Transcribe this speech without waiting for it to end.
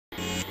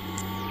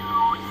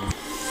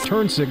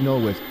Turn Signal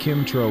with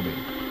Kim Troby.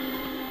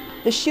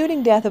 The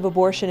shooting death of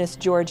abortionist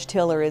George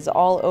Tiller is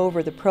all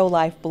over the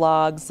pro-life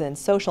blogs and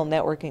social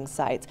networking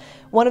sites.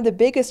 One of the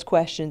biggest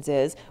questions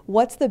is,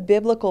 what's the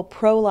biblical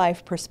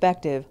pro-life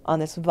perspective on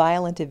this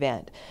violent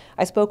event?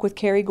 I spoke with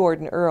Carrie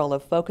Gordon Earl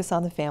of Focus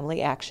on the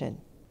Family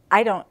Action.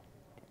 I don't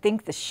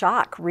think the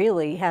shock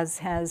really has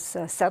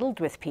settled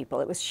with people.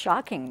 It was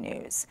shocking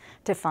news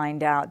to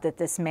find out that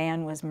this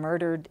man was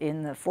murdered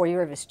in the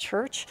foyer of his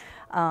church.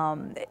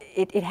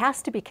 It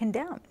has to be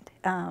condemned.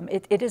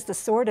 It is the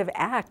sort of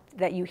act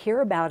that you hear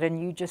about and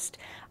you just,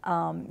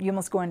 you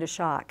almost go into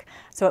shock.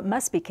 So it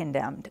must be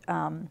condemned.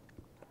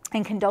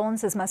 And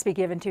condolences must be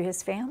given to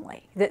his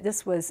family. That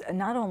this was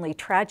not only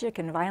tragic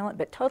and violent,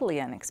 but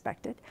totally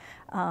unexpected.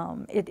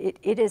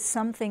 It is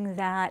something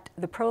that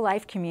the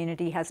pro-life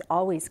community has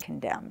always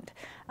condemned.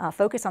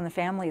 Focus on the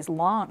Family is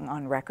long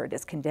on record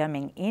as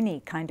condemning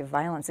any kind of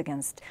violence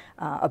against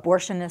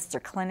abortionists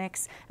or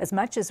clinics. As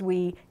much as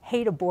we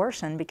hate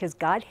abortion because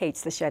God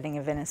hates the shedding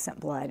of innocent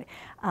blood,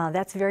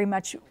 that's very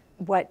much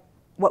what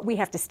we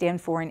have to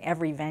stand for in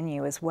every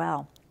venue as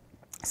well.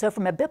 So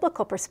from a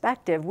biblical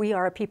perspective, we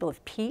are a people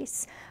of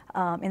peace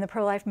in the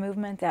pro-life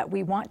movement, that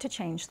we want to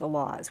change the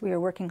laws. We are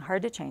working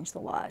hard to change the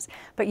laws,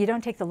 but you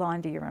don't take the law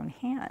into your own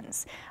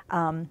hands.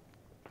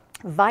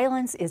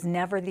 Violence is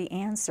never the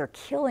answer.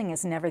 Killing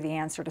is never the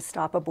answer to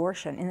stop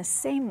abortion. In the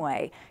same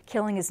way,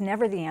 killing is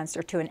never the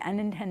answer to an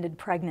unintended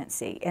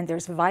pregnancy. And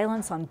there's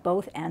violence on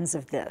both ends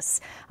of this,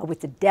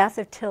 with the death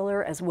of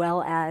Tiller as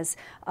well as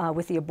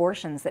with the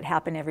abortions that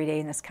happen every day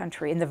in this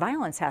country. And the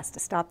violence has to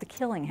stop, the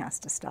killing has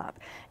to stop.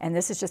 And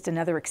this is just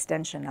another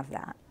extension of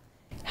that.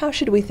 How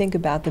should we think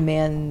about the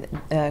man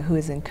who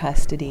is in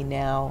custody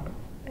now?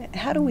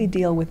 How do we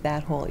deal with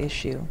that whole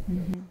issue?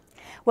 Mm-hmm.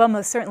 Well,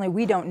 most certainly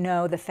we don't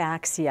know the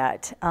facts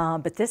yet,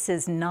 but this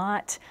is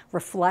not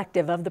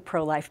reflective of the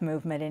pro-life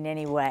movement in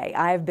any way.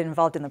 I've been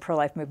involved in the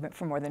pro-life movement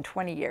for more than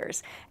 20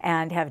 years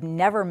and have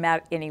never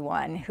met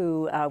anyone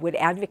who would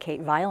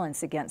advocate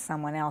violence against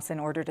someone else in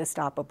order to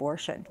stop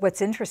abortion.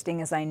 What's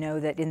interesting is I know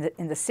that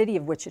in the city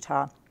of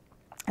Wichita,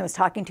 I was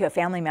talking to a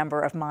family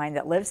member of mine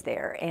that lives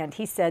there, and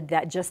he said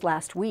that just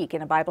last week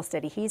in a Bible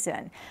study he's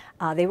in,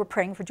 they were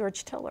praying for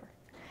George Tiller.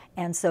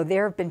 And so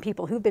there have been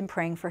people who've been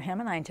praying for him,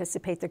 and I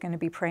anticipate they're going to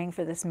be praying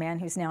for this man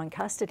who's now in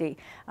custody,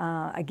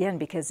 again,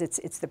 because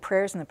it's the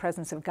prayers and the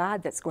presence of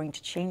God that's going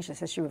to change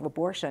this issue of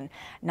abortion,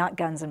 not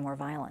guns and more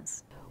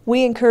violence.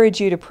 We encourage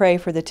you to pray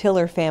for the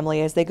Tiller family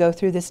as they go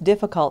through this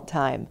difficult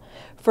time.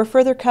 For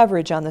further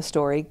coverage on the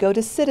story, go to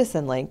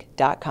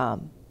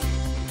citizenlink.com.